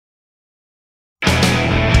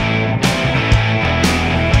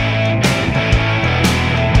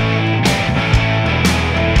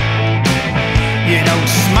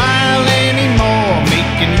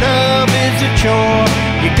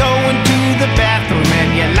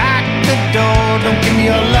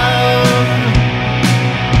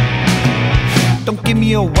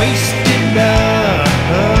wasted love.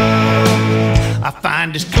 I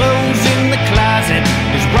find his clothes in the closet,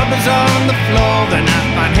 his rubber's on the floor. Then I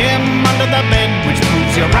find him under the bed, which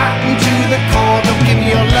proves you're rotten to the core. Don't give me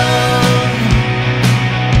your love.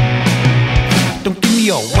 Don't give me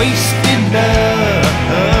your wasted love.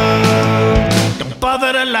 Don't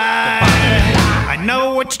bother to lie. I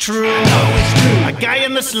know it's true. A guy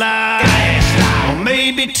in the slide, or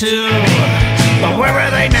maybe two. But where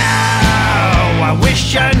are they now? I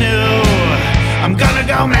wish I knew. I'm gonna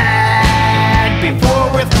go mad before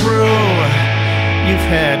we're through. You've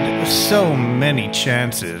had so many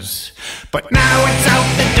chances, but now it's out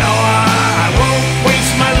the door. I won't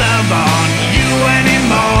waste my love on you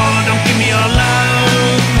anymore. Don't give me your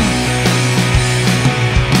love.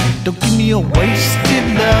 Don't give me your wasted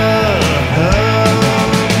love.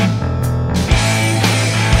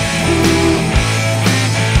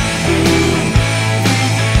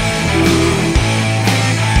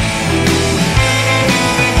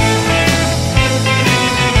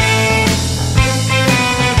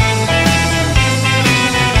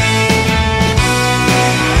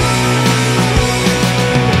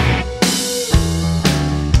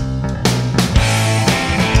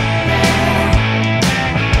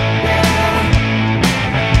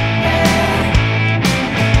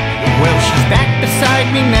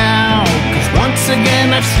 Me now, 'cause once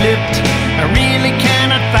again I've slipped. I really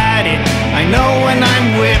cannot fight it. I know when I'm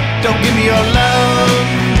whipped. Don't give me your love.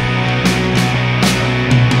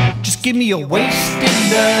 Just give me your wasted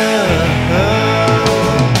love.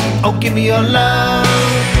 Oh, give me your love.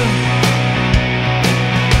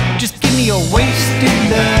 Just give me your wasted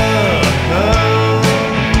love.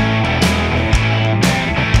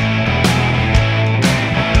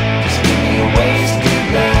 Just give me your wasted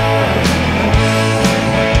love.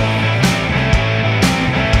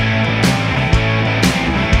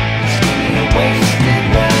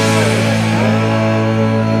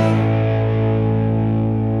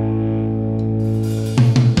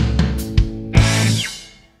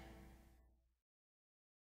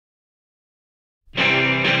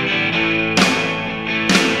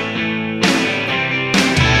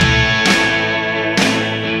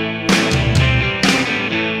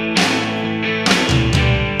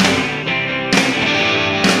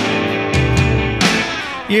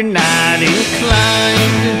 You're not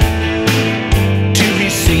inclined to be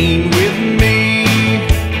seen with me.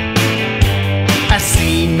 I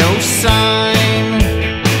see no sign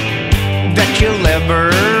that you'll ever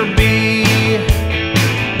be.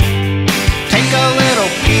 Take a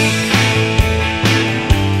little peek,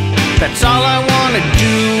 that's all I wanna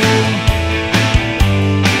do.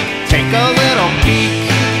 Take a little peek,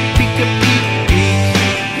 peek a peek, peek,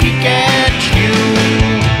 peek at you.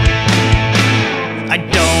 I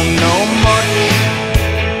don't know much,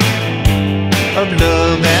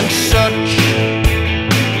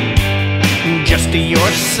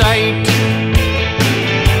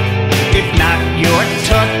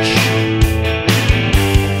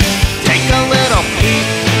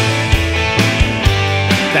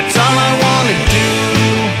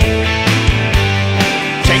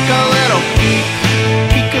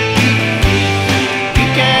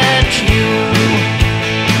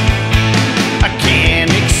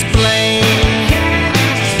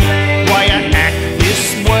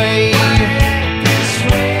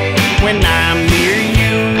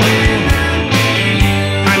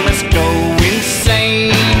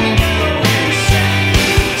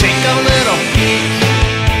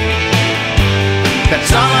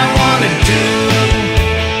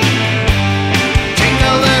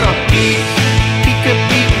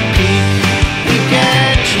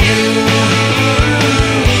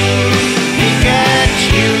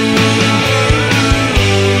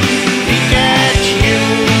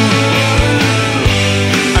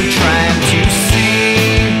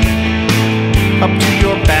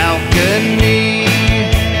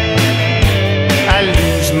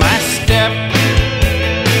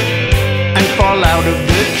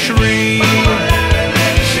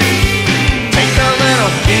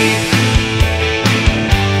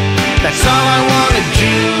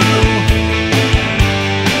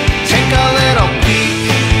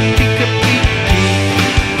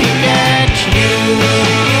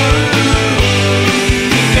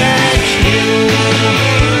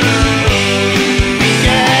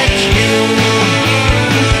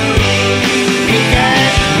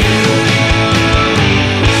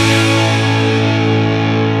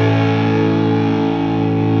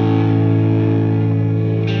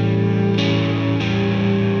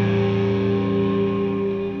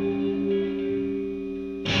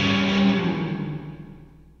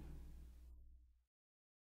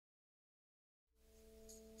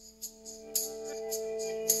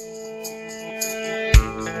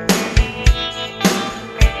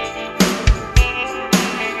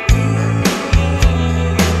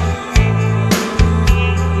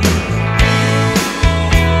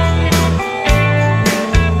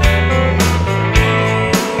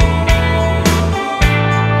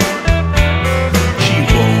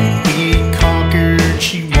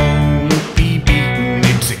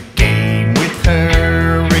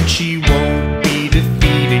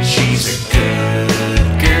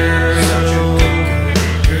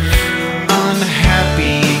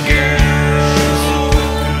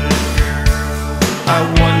 I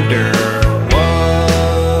wonder what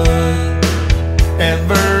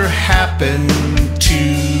ever happened to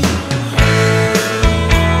her.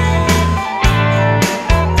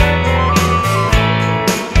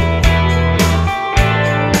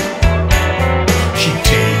 She'd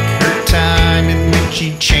take her time and then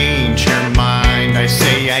she'd change her mind. I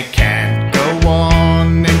say I can't go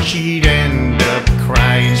on, and she'd end up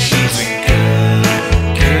crying. She's a good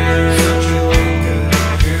girl,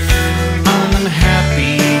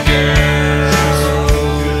 unhappy girl.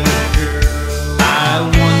 I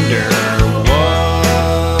wonder what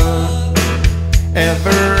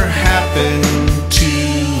ever happened to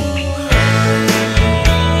her.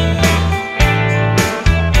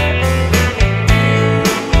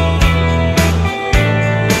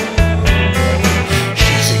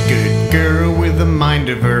 She's a good girl with a mind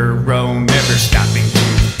of her own, never stopping to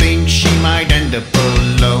think she might end up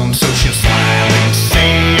alone. So she'll smile and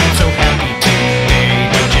say, I'm so happy today,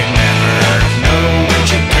 but you never know when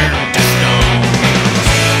she'll turn to stone.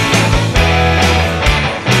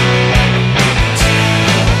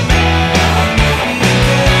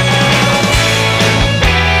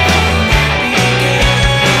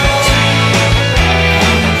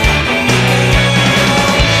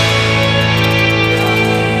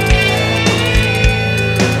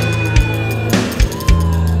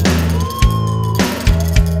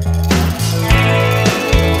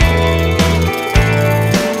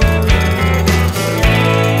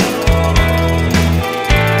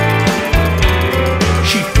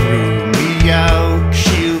 She threw me out,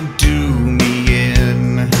 she'll do me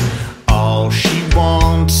in. All she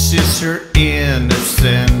wants is her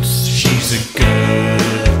innocence. She's a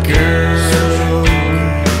good girl,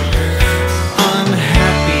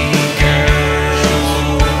 unhappy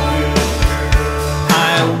girl.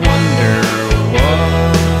 I wonder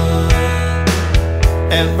what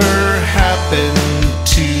ever happened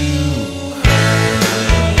to her.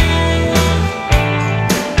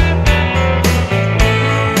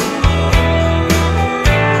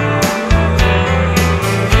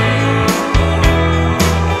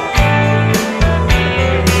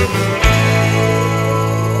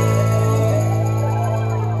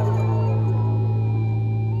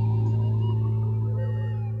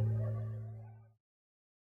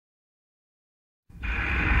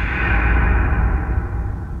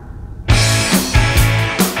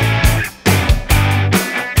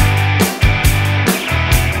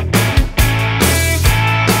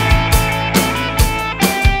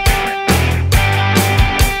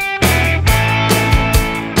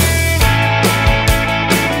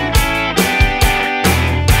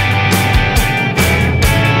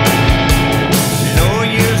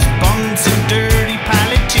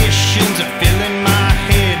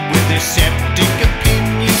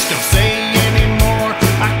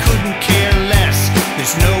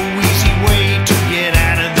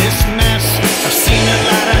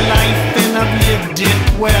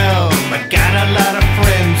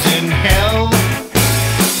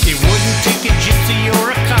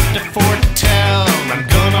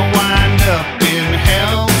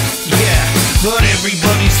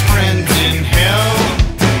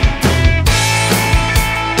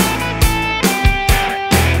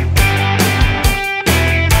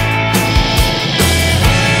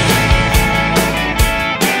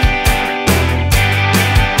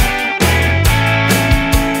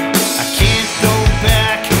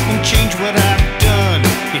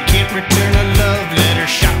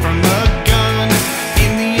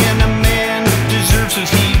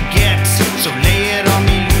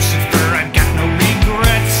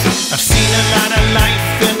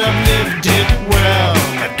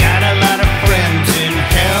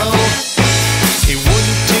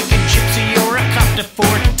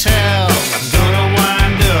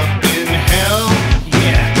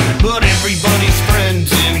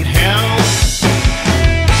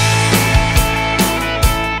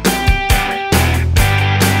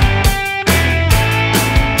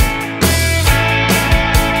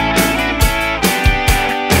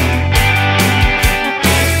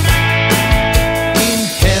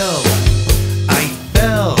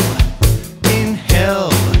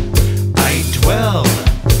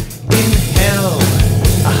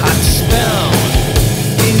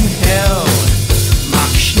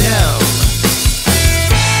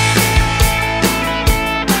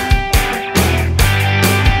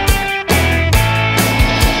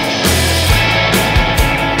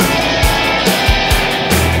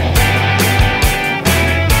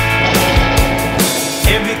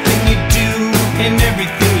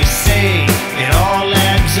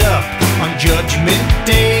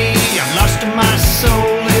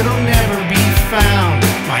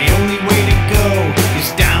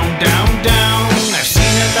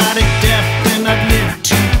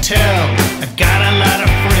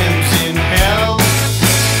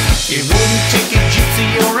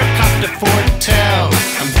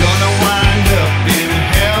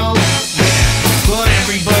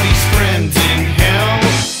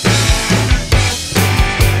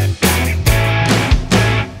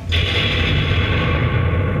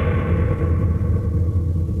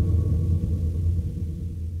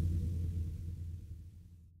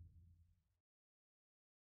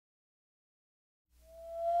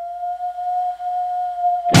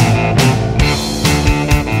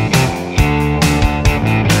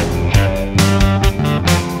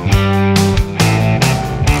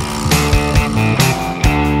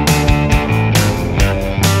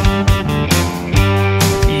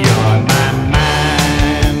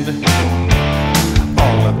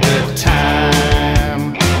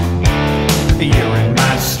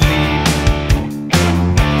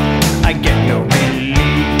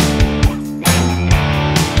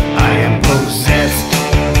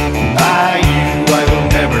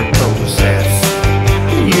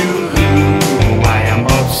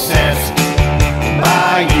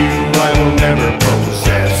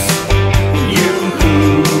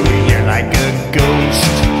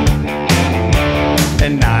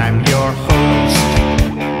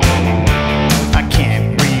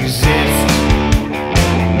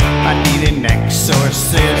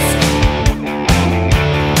 exorcist.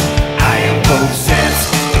 I am possessed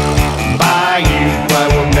by you, I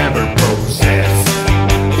will never possess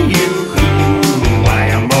you. I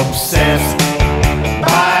am obsessed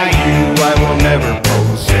by you, I will never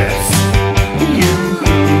possess you.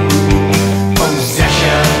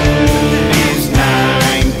 Possession is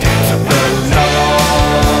 9/10 of the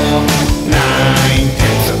law.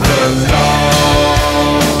 9/10 of the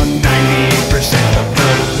law. 98% of the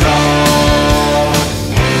law.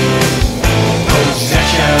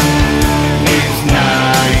 Possession is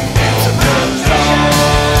 9/10 of the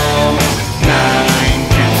law.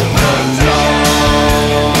 9/10 of the law.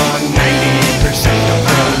 98% of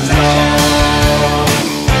the law.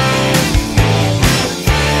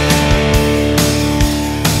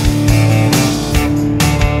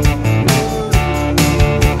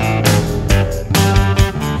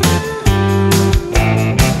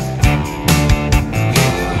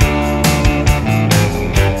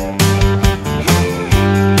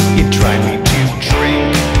 You try me to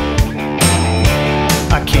drink,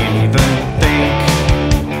 I can't even think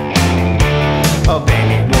of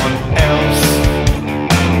anyone else,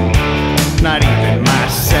 not even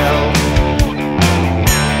myself.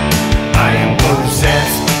 I am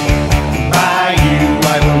possessed by you,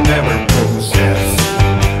 I will never possess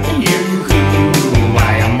you.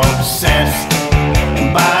 I am obsessed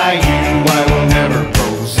by you, I will never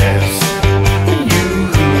possess you.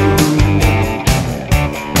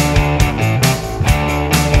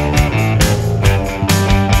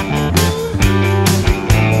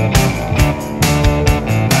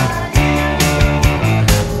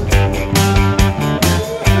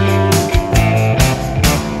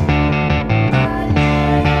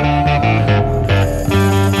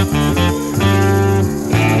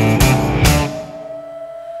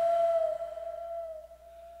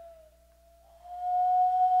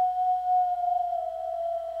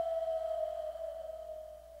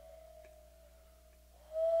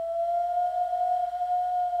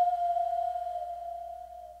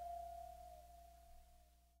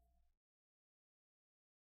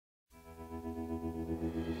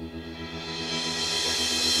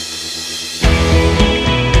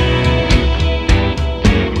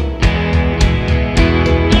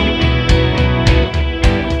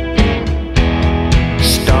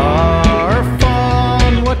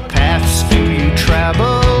 Starfawn, what paths do you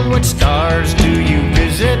travel? What stars do you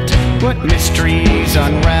visit? What mysteries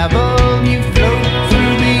unravel? You float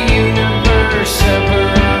through the universe ever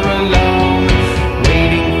alone,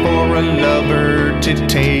 waiting for a lover to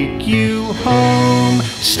take you home.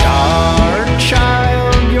 Star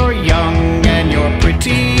child, you're young and you're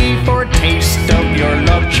pretty. For a taste of your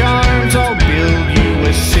love charms, I'll build you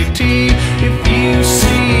a city. If you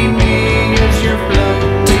see me as you're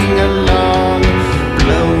floating along,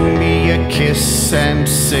 blow me a kiss and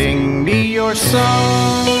sing me your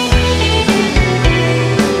song.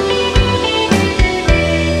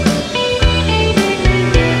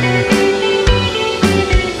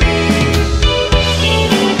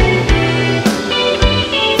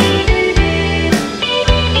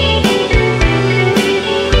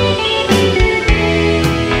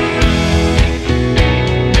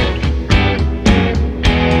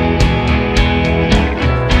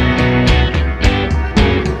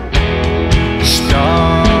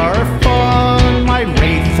 Starfawn, my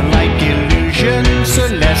wraith-like illusion,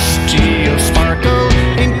 celestial sparkle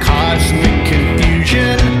in cosmic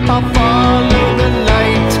confusion. I'll follow the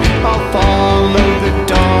light, I'll follow the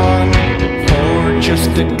dawn, for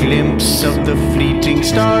just a glimpse of the fleeting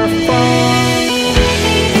Starfawn.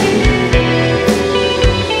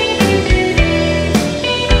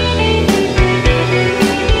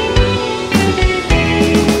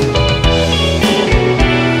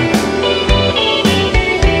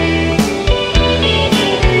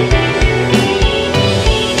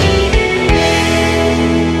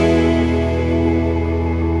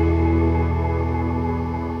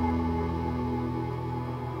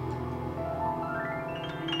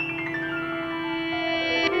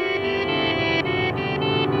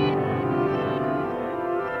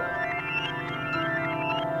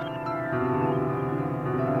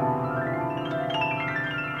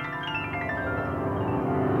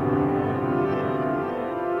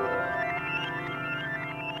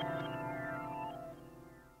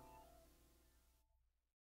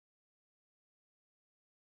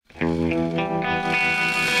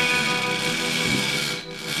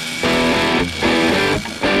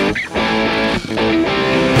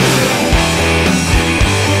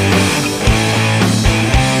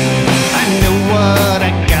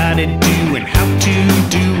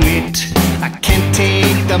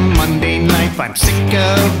 I'm sick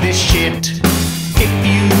of this shit. If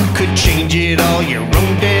you could change it all, your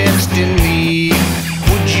own destiny,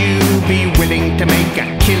 would you be willing to make a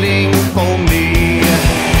killing for me?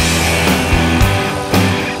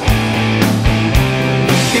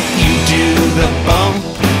 If you do the bump,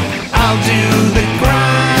 I'll do the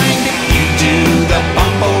grind. If you do the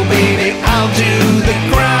bump, oh baby, I'll do the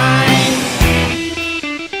grind.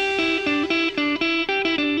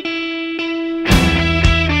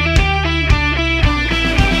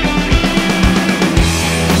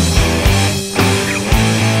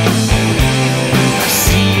 I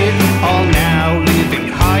see it all now, living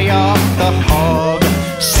high off the hog.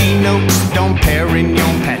 C notes, Dom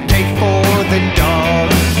Perignon, pate for the dog.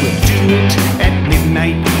 We'll do it at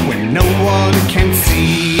midnight when no one can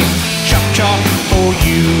see. Chop chop for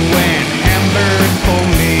you and hamburg for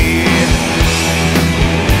me.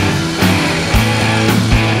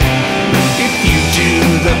 If you do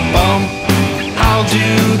the bump, I'll do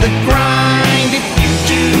the grind. If you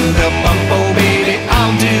do the bump, oh baby,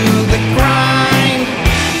 I'll do the grind.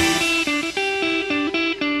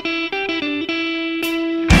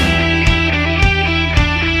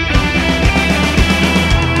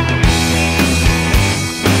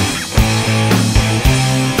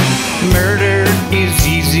 Murder is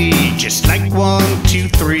easy, just like 1, 2,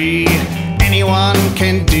 3. Anyone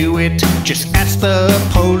can do it, just ask the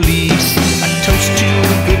police. A toast to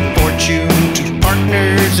good fortune, to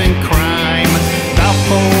partners in crime.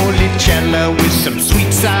 Valpolicella with some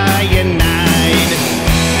sweet cyanide.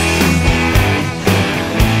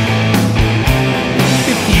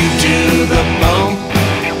 If you do the bump,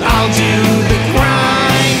 I'll do the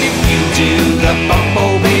grind. If you do the bump,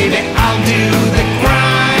 oh baby, I'll do the grind.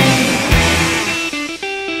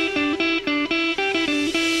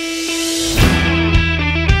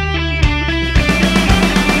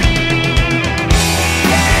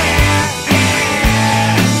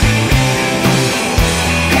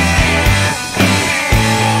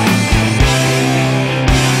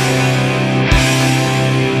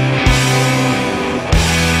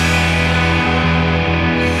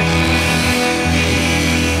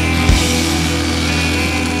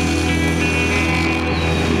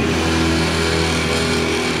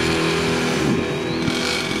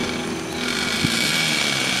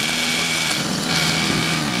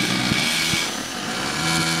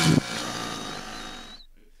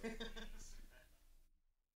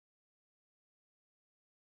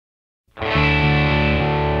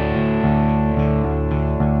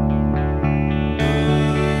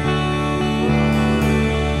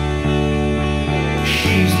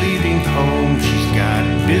 She's leaving home, she's got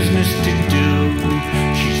business to do.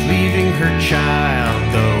 She's leaving her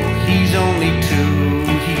child, though he's only 2.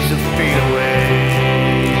 He's a fadeaway.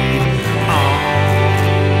 Oh,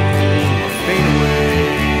 a fadeaway.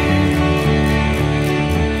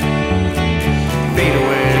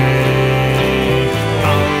 Fadeaway.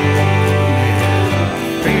 Oh, yeah,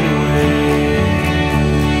 fadeaway.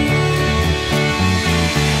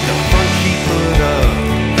 The front she put up,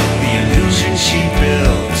 the illusion she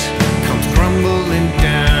built, comes crumbling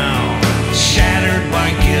down, shattered by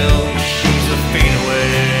guilt. She's a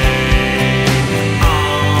fadeaway. Oh,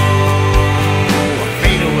 a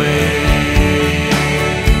fadeaway.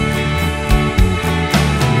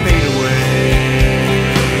 Fadeaway.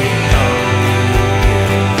 Oh,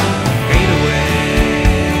 yeah, fadeaway.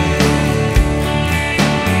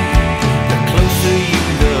 The closer you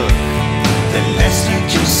look, the less you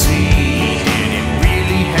can see. Did it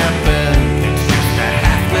really happen? It's just a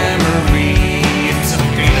half memory. It's a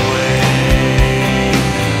fadeaway.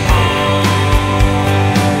 Oh,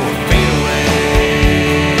 a fadeaway.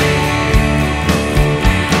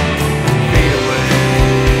 Fadeaway.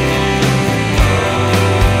 Oh,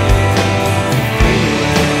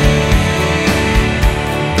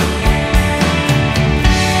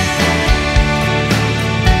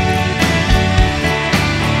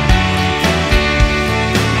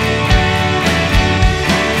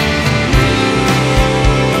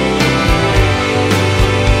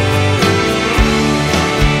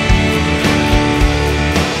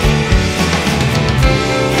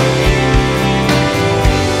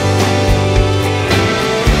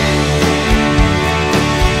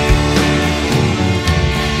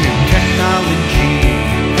 new technology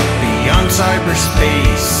beyond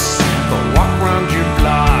cyberspace. But walk around your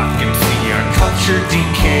block and see our culture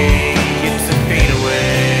decay. It's a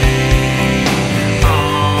fadeaway. Oh,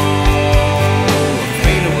 a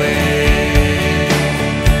fadeaway.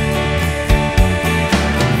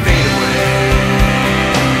 Fadeaway.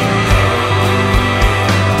 Oh,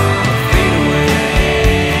 fadeaway.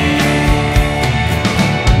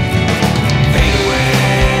 Fadeaway.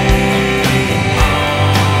 Oh,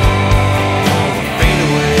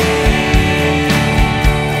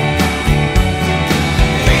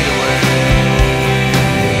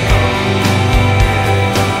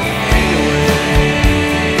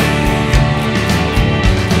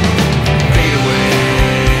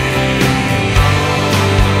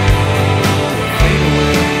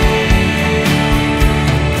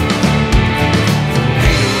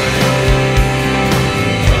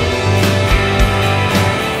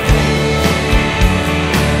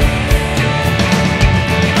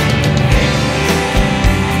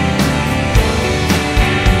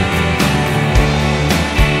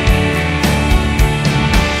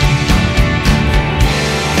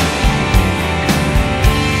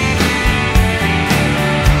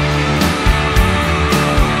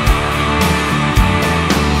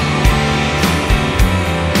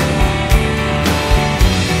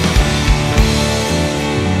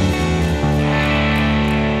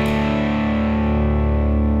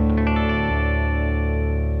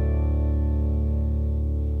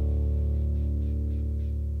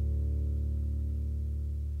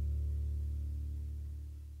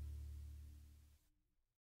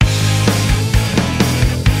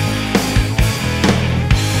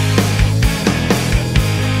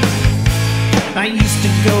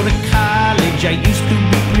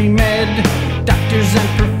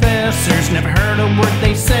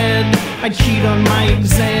 I'd cheat on my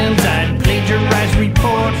exams, I'd plagiarize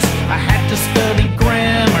reports. I had to study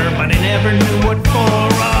grammar, but I never knew what for.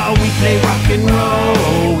 Oh, we play rock and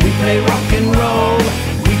roll, we play rock and roll,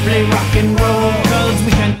 we play rock and roll, 'cause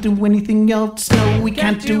we can't do anything else. No, we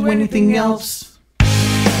can't do anything else.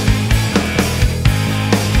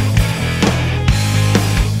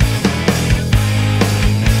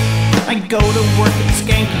 I go to work at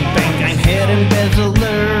Skanky Bank, I'm head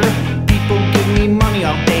embezzler. People give me money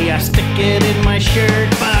all day, I stick it in my shirt.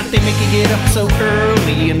 But they make you get up so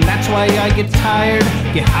early, and that's why I get tired.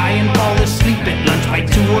 Get high and fall asleep at lunch, by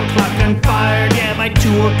 2 o'clock I'm fired. Yeah, by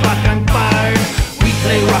 2 o'clock I'm fired. We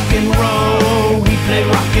play rock and roll, we play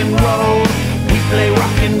rock and roll, we play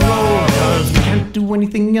rock and roll, 'cause we can't do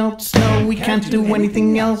anything else. No, we can't do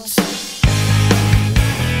anything else.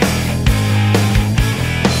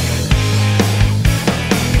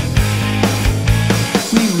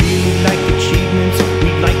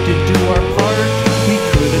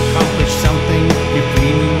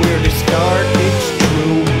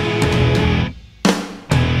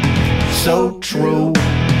 So true.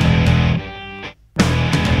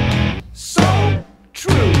 So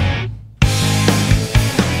true.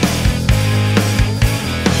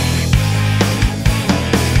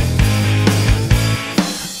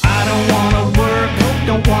 I don't wanna work,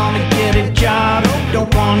 don't wanna get a job,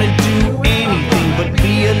 don't wanna do anything but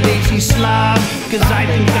be a lazy slob. 'Cause I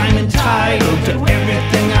think I'm entitled to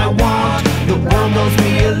everything I want. The world owes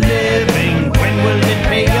me a living. When will it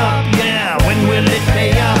pay up? Yeah, when will it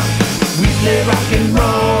pay up? We play rock and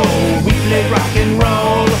roll, we play rock and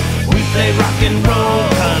roll, we play rock and roll,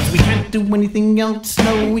 'cause we can't do anything else.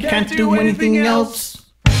 No, we can't do anything else.